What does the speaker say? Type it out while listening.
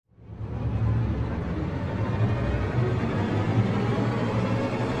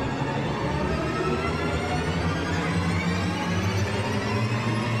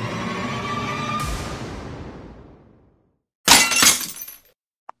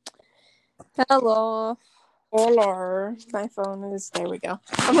Hello. Hello. My phone is... There we go.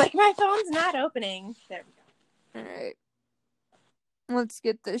 I'm like, my phone's not opening. There we All right. Let's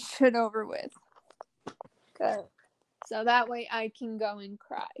get this shit over with. go. So that way I can go and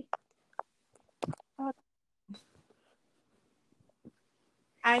cry.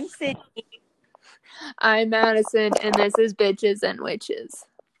 I'm Sydney. I'm Madison, and this is Bitches and Witches.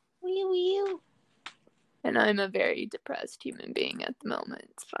 Wee wee. And I'm a very depressed human being at the moment.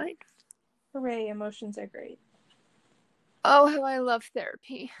 It's fine. Hooray, emotions are great. Oh, how I love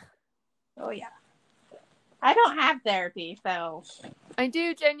therapy. Oh, yeah. I don't have therapy, so... I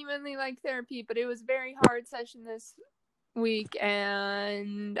do genuinely like therapy, but it was a very hard session this week,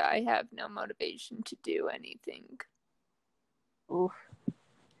 and I have no motivation to do anything. Oof.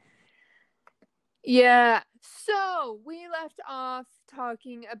 Yeah, so we left off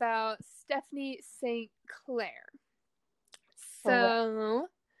talking about Stephanie St. Clair. So,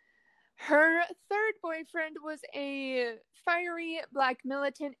 her third boyfriend was a fiery black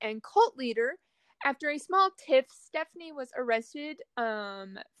militant and cult leader. After a small tiff, Stephanie was arrested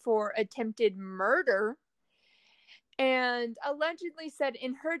for attempted murder and allegedly said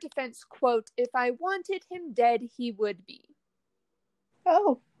in her defense, quote, "If I wanted him dead, he would be."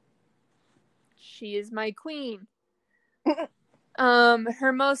 Oh. She is my queen.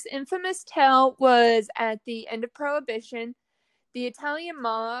 Her most infamous tale was at the end of Prohibition. The Italian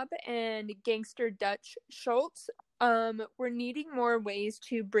mob and gangster Dutch Schultz were needing more ways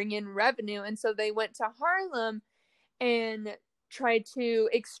to bring in revenue, and so they went to Harlem and tried to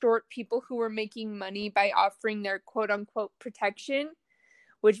extort people who were making money by offering their quote-unquote protection,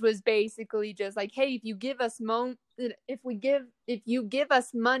 which was basically just like, hey, if you give us if you give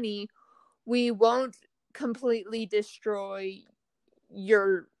us money, we won't completely destroy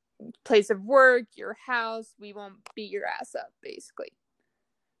your place of work, your house, we won't beat your ass up, basically.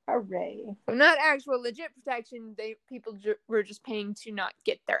 Hooray. So not actual legit protection, people were just paying to not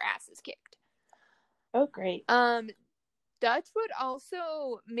get their asses kicked. Oh, great. Dutch would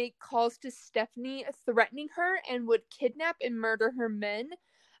also make calls to Stephanie threatening her and would kidnap and murder her men,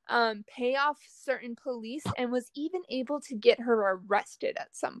 pay off certain police, and was even able to get her arrested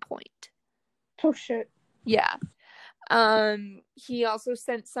at some point. Oh, shit. Yeah. He also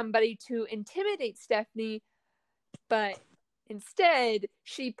sent somebody to intimidate Stephanie, but instead,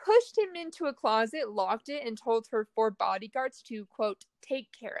 she pushed him into a closet, locked it, and told her 4 bodyguards to, quote,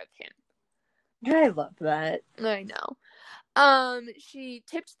 take care of him. I love that. I know. She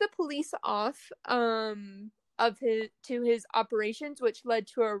tipped the police off to his operations, which led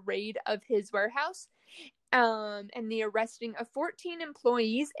to a raid of his warehouse, and the arresting of 14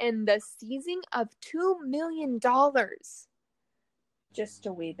 employees and the seizing of $2 million. Just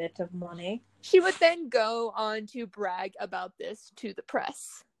a wee bit of money. She would then go on to brag about this to the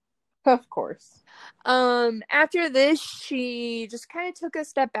press. Of course. After this, she just kind of took a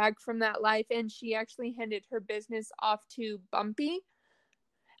step back from that life, and she actually handed her business off to Bumpy.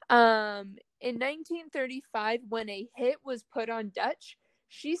 In 1935, when a hit was put on Dutch,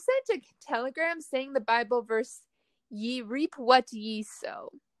 she sent a telegram saying the Bible verse, "Ye reap what ye sow."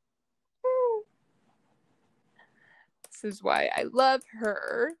 This is why I love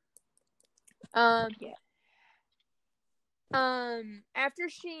her. After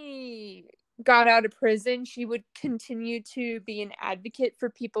she got out of prison, she would continue to be an advocate for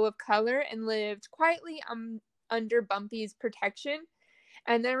people of color and lived quietly under Bumpy's protection,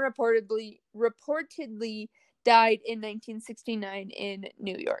 and then reportedly died in 1969 in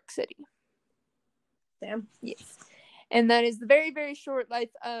New York City. Damn. Yes. And that is the very, very short life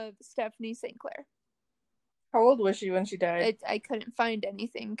of Stephanie St. Clair. How old was she when she died? I couldn't find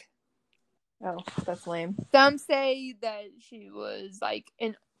anything. Oh, that's lame. Some say that she was like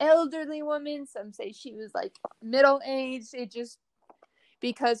an elderly woman. Some say she was like middle-aged. It just,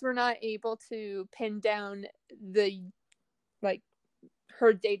 because we're not able to pin down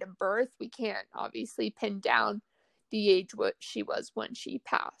her date of birth, we can't obviously pin down the age what she was when she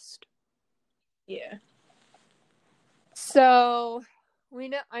passed. Yeah. So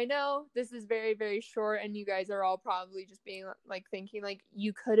I know this is very, very short, and you guys are all probably just being like thinking like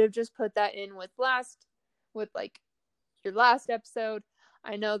you could have just put that in with your last episode.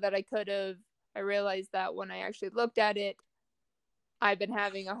 I know that I could have. I realized that when I actually looked at it, I've been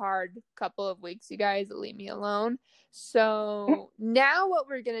having a hard couple of weeks, you guys. Leave me alone. So now what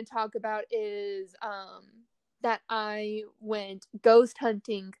we're going to talk about is that I went ghost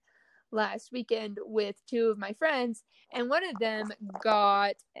hunting last weekend with 2 of my friends, and one of them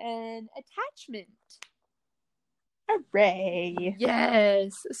got an attachment. Hooray.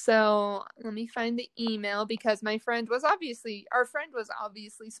 Yes. So let me find the email, because our friend was obviously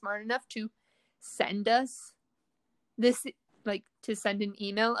smart enough to send us this, like, to send an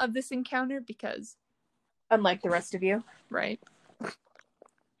email of this encounter because, unlike the rest of you, right?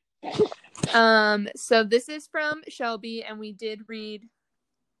 So this is from Shelby, and we did read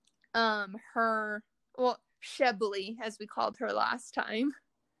her, well, Shebly, as we called her last time.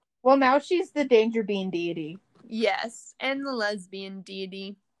 Well, now she's the Danger Bean deity. Yes, and the lesbian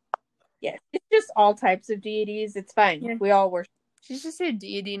deity. Yes, it's just all types of deities. It's fine. Yeah. We all worship. She's just a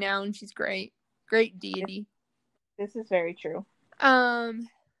deity now, and she's great. Great deity. This is very true.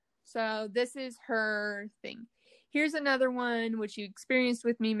 So this is her thing. Here's another one which you experienced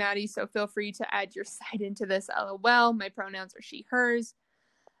with me, Maddie, so feel free to add your side into this. LOL. My pronouns are she, hers.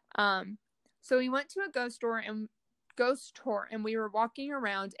 So we went to a ghost tour and we were walking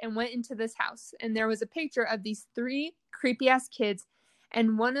around and went into this house, and there was a picture of these 3 creepy ass kids,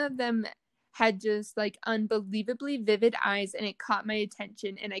 and one of them had just like unbelievably vivid eyes, and it caught my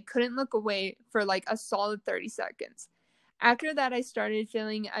attention, and I couldn't look away for like a solid 30 seconds. After that, I started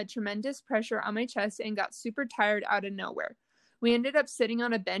feeling a tremendous pressure on my chest and got super tired out of nowhere. We ended up sitting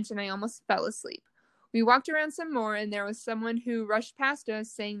on a bench, and I almost fell asleep. We walked around some more, and there was someone who rushed past us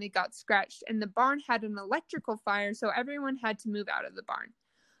saying they got scratched, and the barn had an electrical fire, so everyone had to move out of the barn.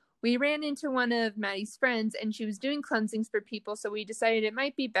 We ran into one of Maddie's friends, and she was doing cleansings for people, so we decided it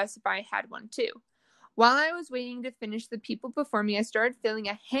might be best if I had one too. While I was waiting to finish the people before me, I started feeling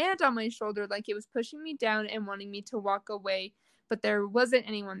a hand on my shoulder like it was pushing me down and wanting me to walk away, but there wasn't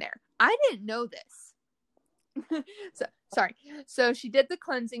anyone there. I didn't know this. So she did the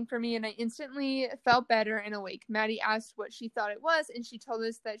cleansing for me, and I instantly felt better and awake. Maddie asked what she thought it was, and she told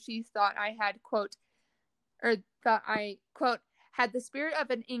us that she thought I had, quote, had the spirit of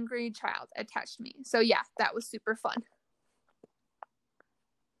an angry child attached to me. So yeah, that was super fun.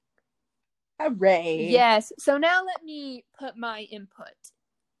 Hooray. Yes. So now let me put my input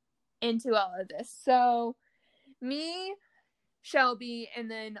into all of this. So me, Shelby, and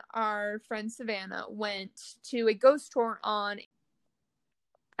then our friend Savannah went to a ghost tour on,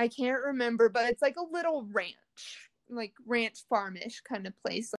 I can't remember, but it's like a little ranch, like ranch farmish kind of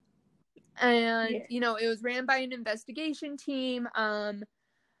place. And, Yeah. you know, it was ran by an investigation team. And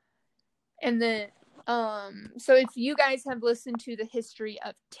then, so if you guys have listened to the History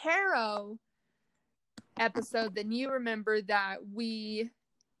of Tarot episode, then you remember that we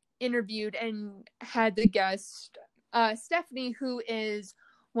interviewed and had the guest, Stephanie, who is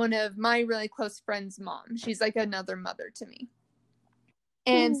one of my really close friends' mom. She's like another mother to me.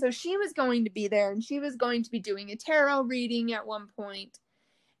 And so she was going to be there, and she was going to be doing a tarot reading at one point.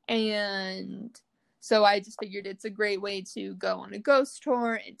 And so I just figured it's a great way to go on a ghost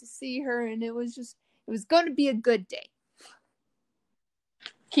tour and to see her, and it was going to be a good day.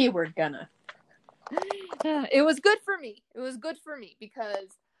 Keyword gonna. It was good for me. It was good for me because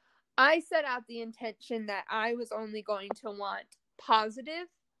I set out the intention that I was only going to want positive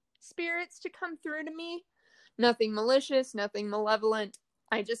spirits to come through to me. Nothing malicious, nothing malevolent.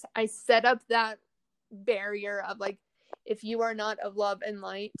 I set up that barrier of like, if you are not of love and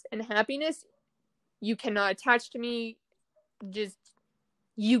light and happiness, you cannot attach to me. Just,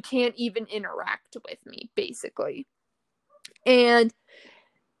 you can't even interact with me, basically. And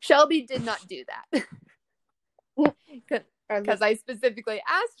Shelby did not do that. Because I specifically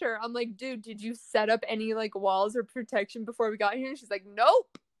asked her, I'm like, dude, did you set up any like walls or protection before we got here? And she's like,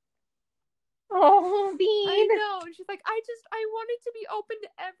 nope. Oh, Bean. I know. And she's like, I wanted to be open to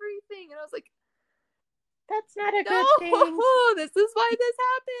everything. And I was like, that's not a good thing. This is why this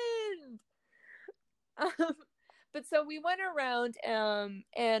happened. But so we went around,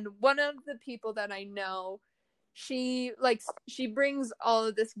 and one of the people that I know, she brings all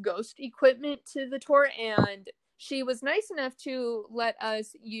of this ghost equipment to the tour, and she was nice enough to let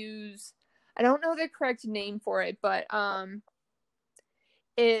us use, I don't know the correct name for it, but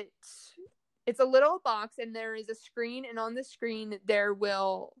it's a little box, and there is a screen, and on the screen there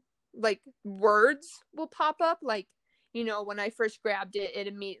will, like, words will pop up. Like, you know, when I first grabbed it, it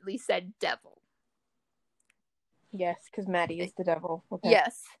immediately said devil. Yes, because Maddie is the devil. Okay.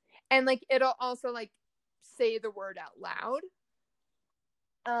 Yes. And like, it'll also like say the word out loud.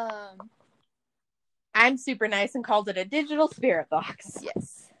 I'm super nice and called it a digital spirit box.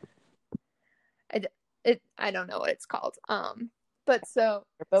 Yes. I don't know what it's called. But so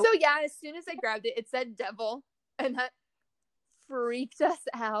yeah, as soon as I grabbed it, it said devil, and that freaked us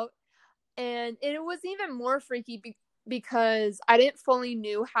out. And it was even more freaky because I didn't fully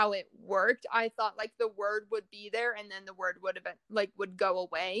knew how it worked. I thought like the word would be there, and then the word would go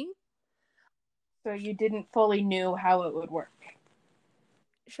away. So you didn't fully knew how it would work.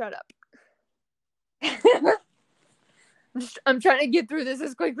 Shut up. I'm trying to get through this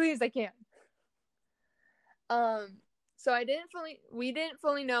as quickly as I can. So we didn't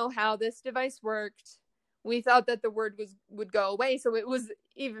fully know how this device worked. We thought that the word would go away, so it was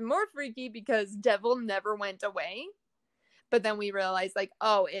even more freaky because devil never went away. But then we realized, like,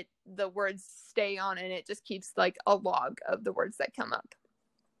 oh, the words stay on, and it just keeps like a log of the words that come up.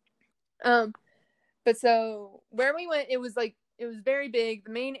 But so where we went, it was very big.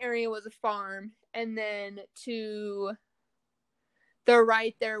 The main area was a farm, and then to the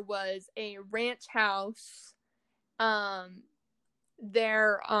right there was a ranch house.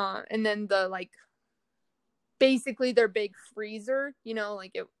 There, and then the like, basically their big freezer, you know,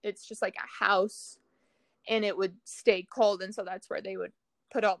 like it's just like a house, and it would stay cold, and so that's where they would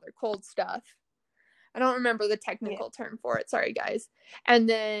put all their cold stuff. I don't remember the technical term for it. Sorry, guys. And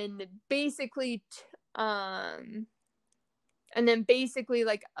then basically,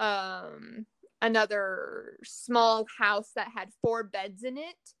 like another small house that had 4 beds in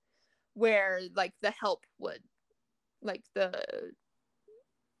it, where like the help would, like the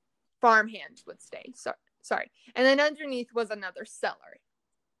farmhand would stay. Sorry. And then underneath was another cellar.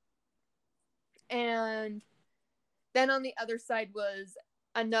 And then on the other side was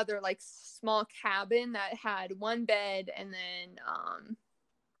another like small cabin that had 1 bed and then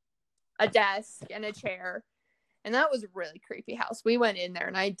a desk and a chair. And that was a really creepy house. We went in there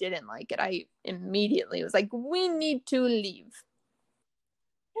and I didn't like it. I immediately was like, we need to leave.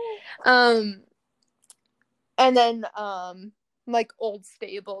 And then like old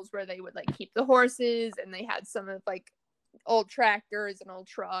stables where they would like keep the horses, and they had some of like old tractors and old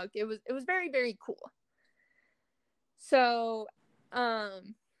truck. It was very, very cool. So and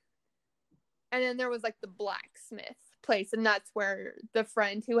then there was like the blacksmith place, and that's where the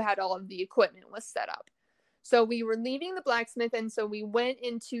friend who had all of the equipment was set up. So we were leaving the blacksmith, and so we went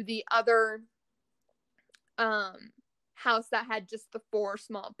into the other house that had just the 4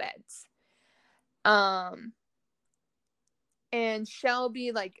 small beds. And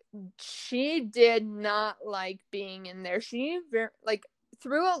Shelby, like, she did not like being in there. She like,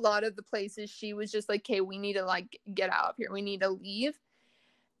 through a lot of the places, she was just like, okay, we need to like get out of here. We need to leave.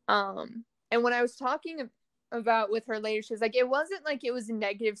 And when I was talking about with her later, she was like, it wasn't like it was a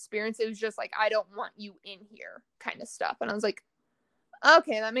negative experience. It was just like, I don't want you in here kind of stuff. And I was like,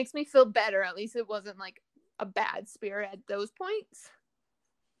 okay, that makes me feel better. At least it wasn't like a bad spirit at those points.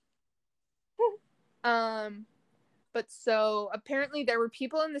 But so apparently there were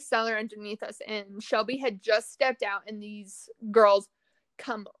people in the cellar underneath us, and Shelby had just stepped out, and these girls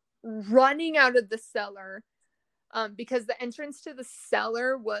come running out of the cellar, because the entrance to the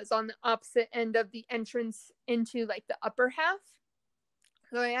cellar was on the opposite end of the entrance into like the upper half.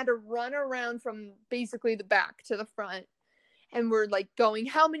 So I had to run around from basically the back to the front, and we're like going,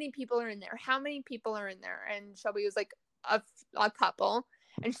 how many people are in there? How many people are in there? And Shelby was like, a couple.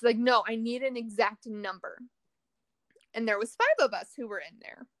 And she's like, no, I need an exact number. And there was 5 of us who were in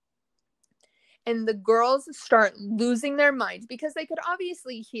there. And the girls start losing their minds because they could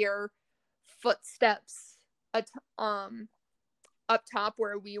obviously hear footsteps up top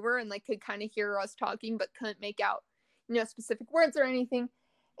where we were, and like could kind of hear us talking, but couldn't make out, you know, specific words or anything.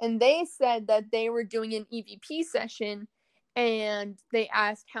 And they said that they were doing an EVP session, and they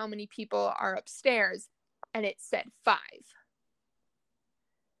asked how many people are upstairs, and it said 5.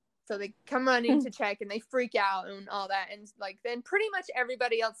 So they come running to check, and they freak out and all that. And like, then pretty much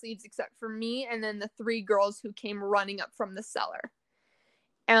everybody else leaves except for me and then the 3 girls who came running up from the cellar.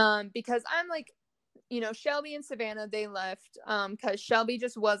 Because I'm like, you know, Shelby and Savannah, they left because Shelby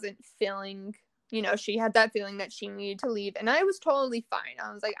just wasn't feeling, you know, she had that feeling that she needed to leave. And I was totally fine.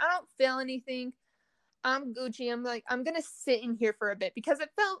 I was like, I don't feel anything. I'm Gucci. I'm like, I'm going to sit in here for a bit, because it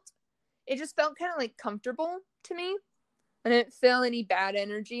just felt kind of like comfortable to me. I didn't feel any bad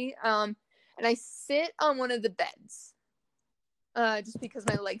energy. And I sit on one of the beds, just because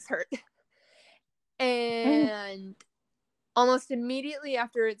my legs hurt. And almost immediately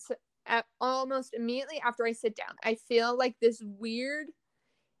after I sit down, I feel like this weird,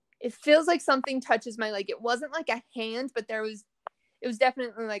 it feels like something touches my leg. It wasn't like a hand, but it was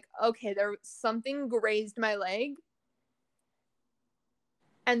definitely like, okay, something grazed my leg.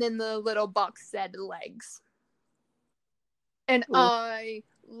 And then the little box said legs. And ooh. I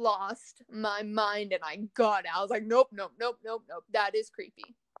lost my mind, and I got out. I was like, nope. That is creepy.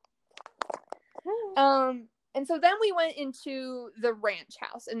 And so then we went into the ranch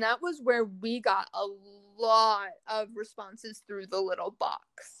house, and that was where we got a lot of responses through the little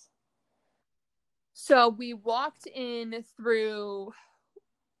box. So we walked in through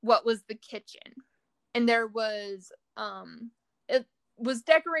what was the kitchen, and there was, it was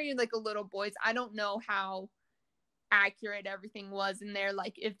decorated like a little boy's. I don't know how accurate everything was in there,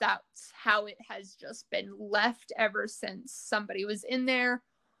 like if that's how it has just been left ever since somebody was in there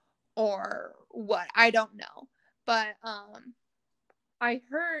or what. I don't know. But I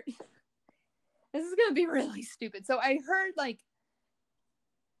heard this is gonna be really stupid. So I heard like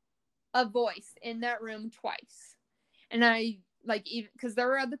a voice in that room twice. And I like, even because there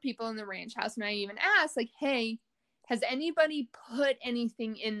were other people in the ranch house, and I even asked like, hey, has anybody put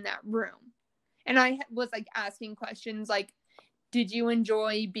anything in that room? And I was like asking questions like, did you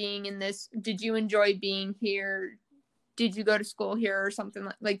enjoy being in this? Did you enjoy being here? Did you go to school here, or something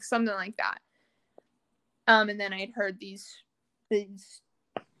something like that? And then I'd heard these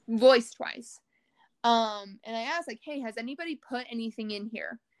voice twice. And I asked like, hey, has anybody put anything in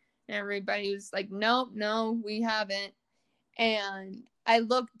here? And everybody was like, nope, no, we haven't. And I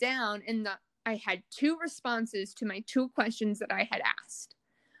looked down, and I had 2 responses to my 2 questions that I had asked.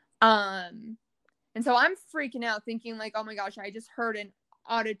 And so I'm freaking out thinking like, oh my gosh, I just heard an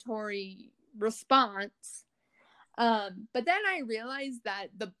auditory response. But then I realized that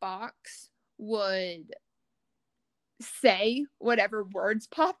the box would say whatever words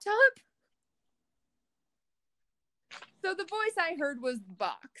popped up. So the voice I heard was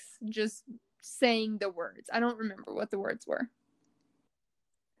box, just saying the words. I don't remember what the words were.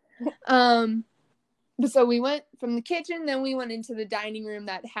 So we went from the kitchen, then we went into the dining room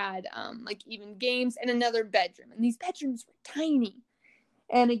that had like even games and another bedroom. And these bedrooms were tiny.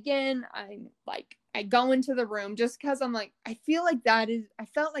 And again, I go into the room just because I'm like, I felt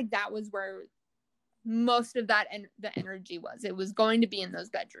like that was where most of that the energy was. It was going to be in those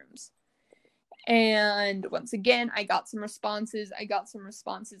bedrooms. And once again, I got some responses. I got some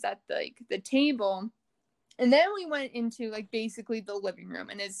responses at the table. And then we went into like basically the living room.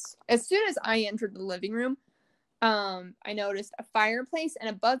 And as soon as I entered the living room, I noticed a fireplace, and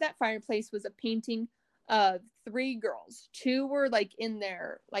above that fireplace was a painting of 3 girls. 2 were like in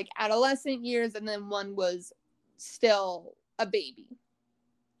their like adolescent years, and then 1 was still a baby.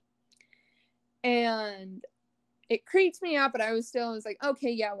 And it creeps me out, but I was like,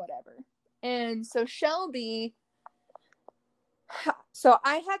 okay, yeah, whatever. And so Shelby, so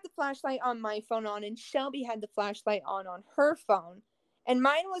I had the flashlight on my phone on, and Shelby had the flashlight on her phone. And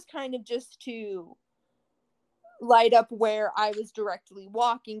mine was kind of just to light up where I was directly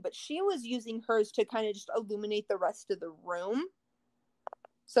walking, but she was using hers to kind of just illuminate the rest of the room.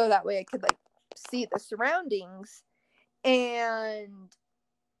 So that way I could like see the surroundings. And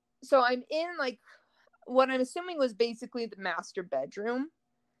so I'm in like what I'm assuming was basically the master bedroom,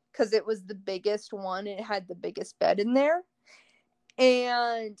 because it was the biggest one. It had the biggest bed in there.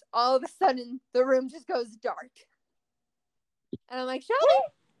 And all of a sudden, the room just goes dark. And I'm like,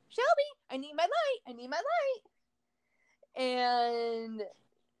 Shelby, I need my light. And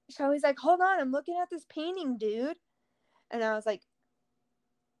Shelby's like, hold on, I'm looking at this painting, dude. And I was like,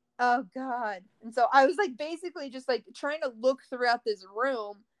 oh, God. And so I was like basically just like trying to look throughout this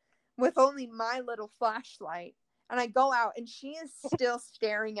room with only my little flashlight. And I go out, and she is still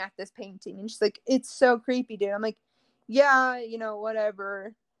staring at this painting. And she's like, it's so creepy, dude. I'm like, yeah,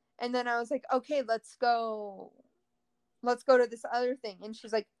 whatever. And then I was like, okay, let's go to this other thing. And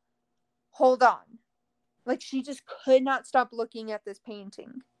she's like, hold on. Like, she just could not stop looking at this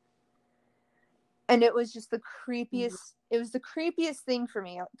painting. And it was just the creepiest thing for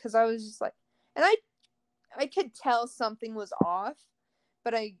me, because I was just like, and I could tell something was off,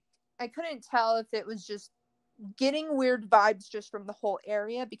 but I couldn't tell if it was just getting weird vibes just from the whole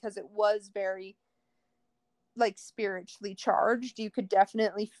area, because it was very like spiritually charged. You could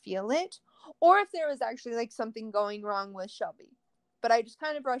definitely feel it, or if there was actually like something going wrong with Shelby. But I just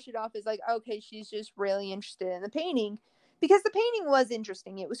kind of brushed it off as like, okay, she's just really interested in the painting, because the painting was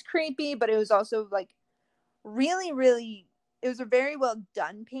interesting. It was creepy, but it was also like really, really, it was a very well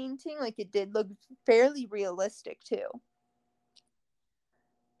done painting. Like, it did look fairly realistic too.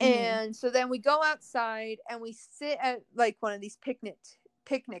 And so then we go outside, and we sit at like one of these picnic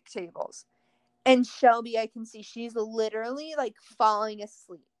tables. And Shelby, I can see she's literally like falling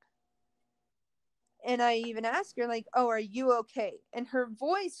asleep. And I even ask her like, oh, are you okay? And her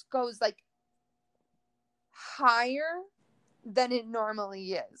voice goes like higher than it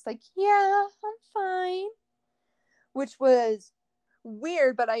normally is. Like, yeah, I'm fine. Which was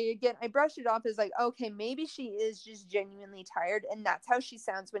weird, but I brushed it off as like, okay, maybe she is just genuinely tired, and that's how she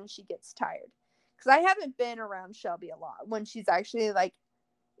sounds when she gets tired. Because I haven't been around Shelby a lot when she's actually like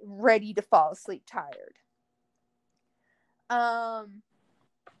ready to fall asleep tired.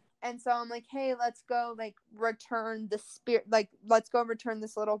 And so I'm like, hey, let's go like return the spirit, like let's go return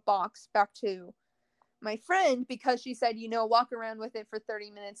this little box back to my friend, because she said, walk around with it for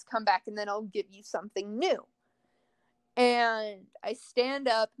 30 minutes, come back, and then I'll give you something new. And I stand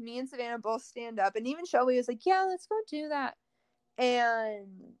up, me and Savannah both stand up, and even Shelby was like, yeah, let's go do that. And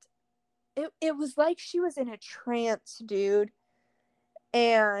it was like she was in a trance, dude.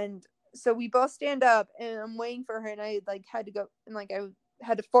 And so we both stand up, and I'm waiting for her, and I like had to go, and like I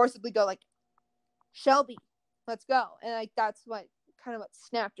had to forcibly go, like, Shelby, let's go. And like that's what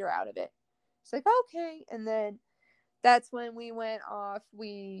snapped her out of it. It's like, okay. And then that's when we went off.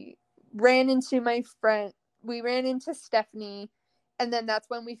 We ran into my friend. We ran into Stephanie. And then that's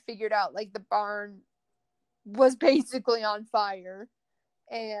when we figured out like the barn was basically on fire.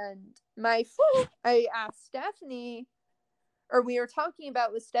 And I asked Stephanie, or we were talking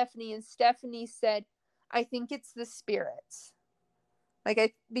about with Stephanie, and Stephanie said, I think it's the spirits.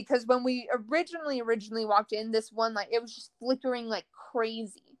 Like because when we originally walked in, this one light, it was just flickering like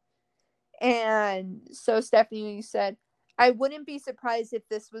crazy. And so Stephanie said, I wouldn't be surprised if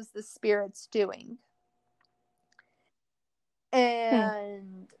this was the spirits doing.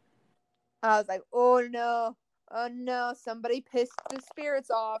 And I was like, oh no, somebody pissed the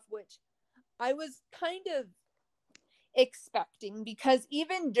spirits off, which I was kind of expecting, because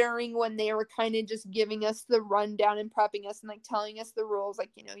even during when they were kind of just giving us the rundown and prepping us and like telling us the rules,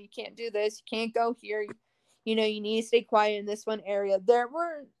 like, you know, you can't do this, you can't go here, you know, you need to stay quiet in this one area. It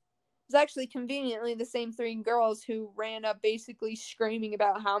was actually conveniently the same 3 girls who ran up basically screaming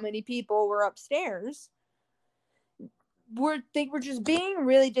about how many people were upstairs. They were just being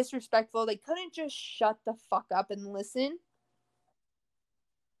really disrespectful. They couldn't just shut the fuck up and listen.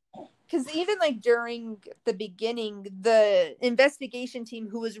 Because even like during the beginning, the investigation team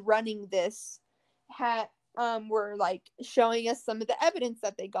who was running this were like showing us some of the evidence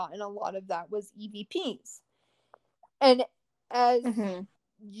that they got, and a lot of that was EVPs. And as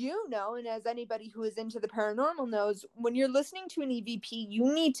you know, and as anybody who is into the paranormal knows, when you're listening to an EVP,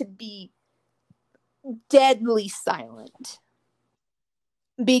 you need to be deadly silent,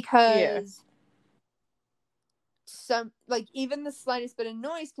 because some, like, even the slightest bit of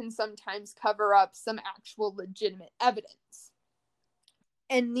noise can sometimes cover up some actual legitimate evidence.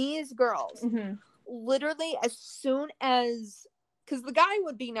 And these girls, literally as soon as, because the guy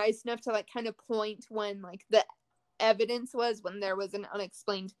would be nice enough to like kind of point when like the evidence was, when there was an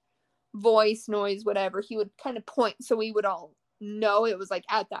unexplained voice, noise, whatever, he would kind of point so we would all know it was like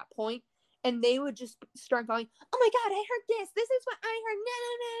at that point. And they would just start going, oh my god, I heard this is what I heard,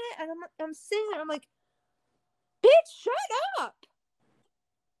 nah, nah, nah. And I'm sitting there, I'm like, bitch, shut up.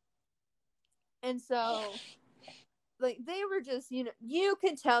 And so like they were just, you know, you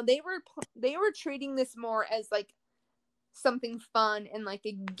could tell they were treating this more as like something fun and like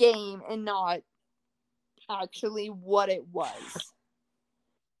a game, and not actually what it was.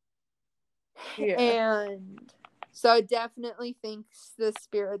 And so I definitely think the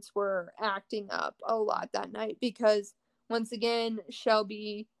spirits were acting up a lot that night, because once again,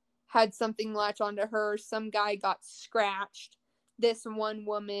 Shelby had something latch onto her. Some guy got scratched. This one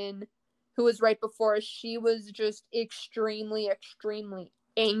woman who was right before us, she was just extremely, extremely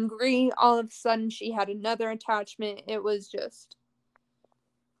angry. All of a sudden, she had another attachment. It was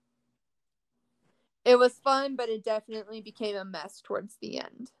fun, but it definitely became a mess towards the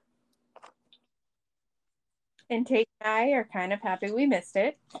end. And Tate and I are kind of happy we missed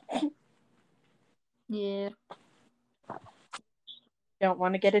it. Yeah. Don't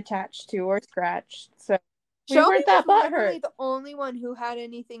want to get attached to or scratched, so we Shelby weren't that was literally butthurt. the only one who had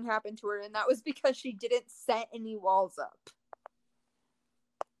anything happen to her, and that was because she didn't set any walls up.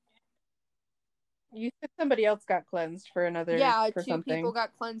 You said somebody else got cleansed for another. Yeah, for 2 something. people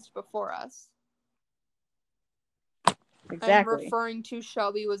got cleansed before us. Exactly. I'm referring to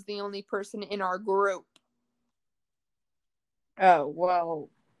Shelby was the only person in our group. Oh, well,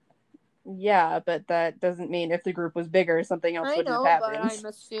 yeah, but that doesn't mean if the group was bigger, something else wouldn't have happened. But I'm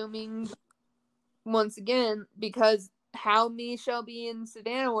assuming, once again, because how me, Shelby, and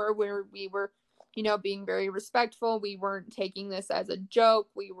Savannah were, where we were, you know, being very respectful. We weren't taking this as a joke.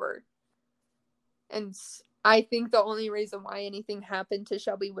 And I think the only reason why anything happened to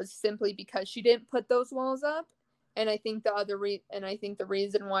Shelby was simply because she didn't put those walls up. And I think the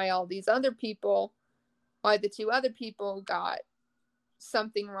reason why all these other people, why the 2 other people got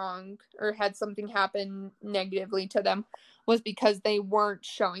something wrong or had something happen negatively to them, was because they weren't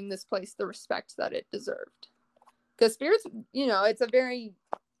showing this place the respect that it deserved. Because spirits, you know, it's a very,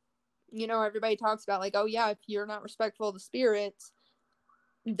 you know, everybody talks about like, oh yeah, if you're not respectful of the spirits,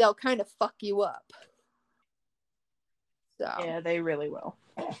 they'll kind of fuck you up. So yeah, they really will.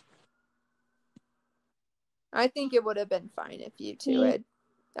 I think it would have been fine if you 2 had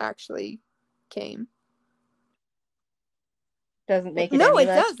actually came. Doesn't make it any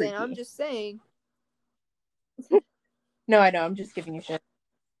less freaky. I'm just saying. No, I know. I'm just giving you shit.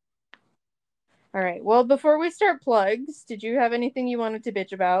 All right. Well, before we start plugs, did you have anything you wanted to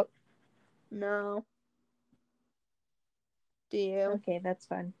bitch about? No. Do you? Okay, that's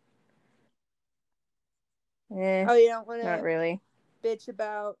fine. Oh, you don't want Not to really. bitch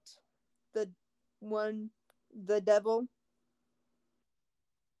about the devil?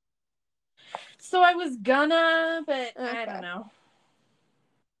 So I was gonna, but Okay. I don't know.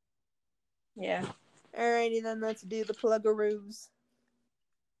 Yeah. Alrighty then, let's do the pluggaroos.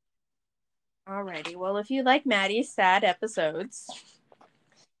 Alrighty. Well, if you like Maddie's sad episodes,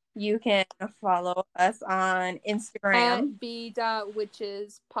 you can follow us on Instagram. At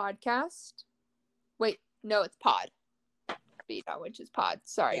b.witchespodcast. Wait, no, it's pod. b.witchespod.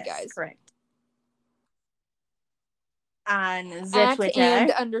 Sorry, Yes, guys. correct. On the At Twitter.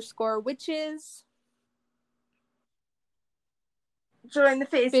 @_witches. Join the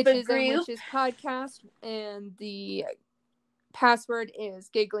Facebook Bitches group. and Witches podcast, and the password is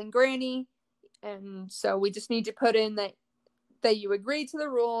Giggling Granny. And so we just need to put in that you agree to the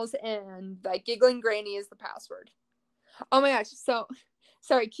rules and that Giggling Granny is the password. Oh my gosh. So,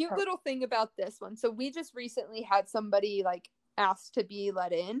 sorry, cute little thing about this one. So we just recently had somebody like asked to be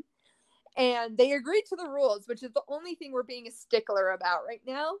let in, and they agreed to the rules, which is the only thing we're being a stickler about right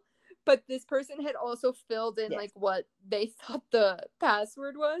now. But this person had also filled in like what they thought the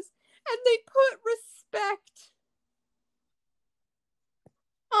password was, and they put respect.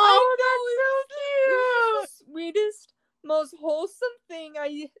 Oh, that's so cute. It was the sweetest, most wholesome thing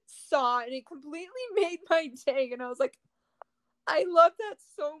I saw, and it completely made my day. And I was like, I love that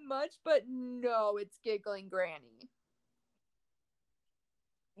so much, but no, it's Giggling Granny.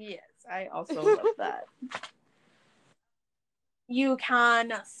 Yes, I also love that. You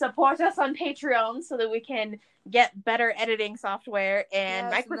can support us on Patreon so that we can get better editing software and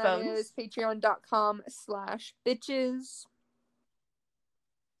microphones. And that is patreon.com/bitches.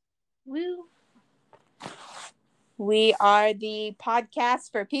 Woo. We are the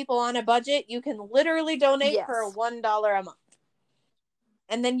podcast for people on a budget. You can literally donate for $1 a month.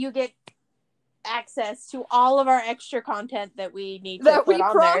 And then you get access to all of our extra content that we need to put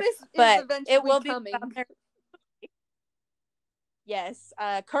on there. But it will be coming. Yes.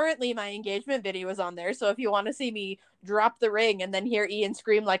 Currently my engagement video is on there. So if you want to see me drop the ring and then hear Ian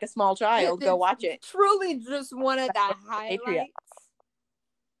scream like a small child, go watch it. Truly just one of the highlights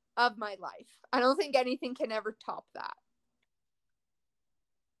of my life. I don't think anything can ever top that.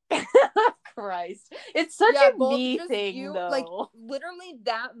 Christ. It's such a me thing, though. Like, literally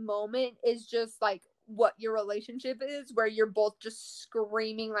that moment is just like what your relationship is, where you're both just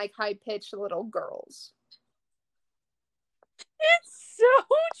screaming like high-pitched little girls. It's so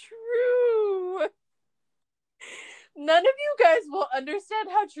true. None of you guys will understand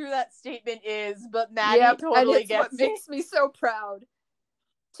how true that statement is, but Maddie totally gets what makes me so proud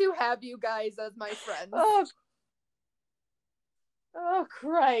to have you guys as my friends. Oh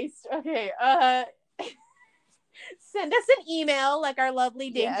Christ. Okay. Send us an email like our lovely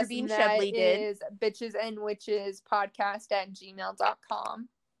Danger Bean Shedley did. Is bitchesandwitchespodcast@gmail.com.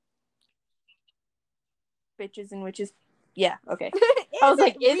 Bitches and Witches. Yeah, okay. I was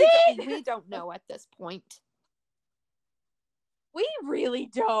like, is it? We don't know at this point. We really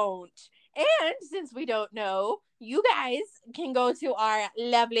don't. And since we don't know, you guys can go to our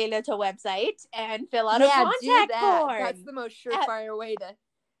lovely little website and fill out a contact form. That's the most surefire way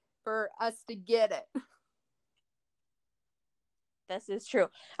for us to get it. This is true.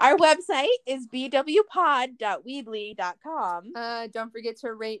 Our website is bwpod.weebly.com. Don't forget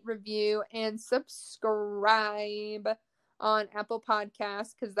to rate, review, and subscribe on Apple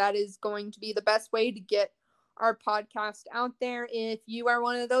Podcasts, because that is going to be the best way to get our podcast out there if you are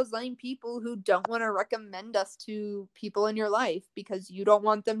one of those lame people who don't want to recommend us to people in your life because you don't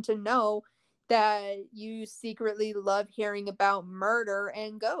want them to know that you secretly love hearing about murder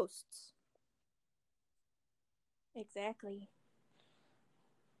and ghosts. Exactly.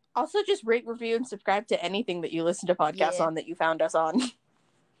 Also, just rate, review, and subscribe to anything that you listen to podcasts on that you found us on.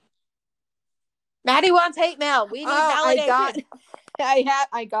 Maddie wants hate mail. We need validation.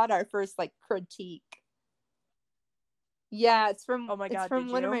 I got our first critique. Yeah, it's from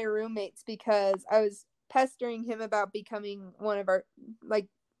one of my roommates, because I was pestering him about becoming one of our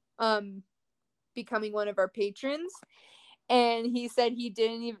patrons, and he said he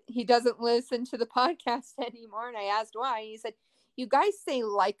doesn't listen to the podcast anymore, and I asked why. He said, "You guys say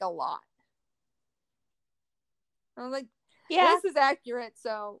like a lot." I was like, yeah, this is accurate.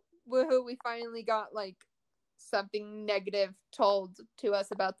 So woohoo, we finally got something negative told to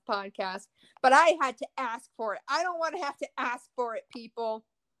us about the podcast, but I had to ask for it. I don't want to have to ask for it, people.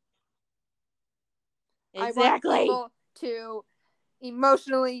 Exactly. I want people to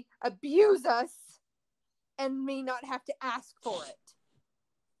emotionally abuse us and me not have to ask for it.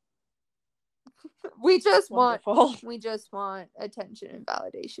 We just want attention and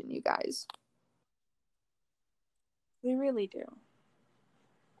validation, you guys. We really do.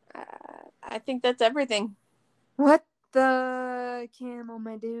 I think that's everything. What the camel,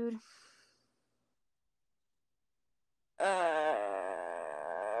 my dude?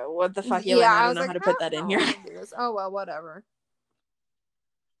 What the fuck, Yelena? I don't know how to put that in here. Oh, well, whatever.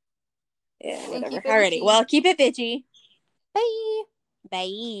 Yeah, whatever. Alrighty. Well, keep it bitchy. Bye.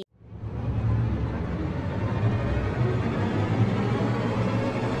 Bye.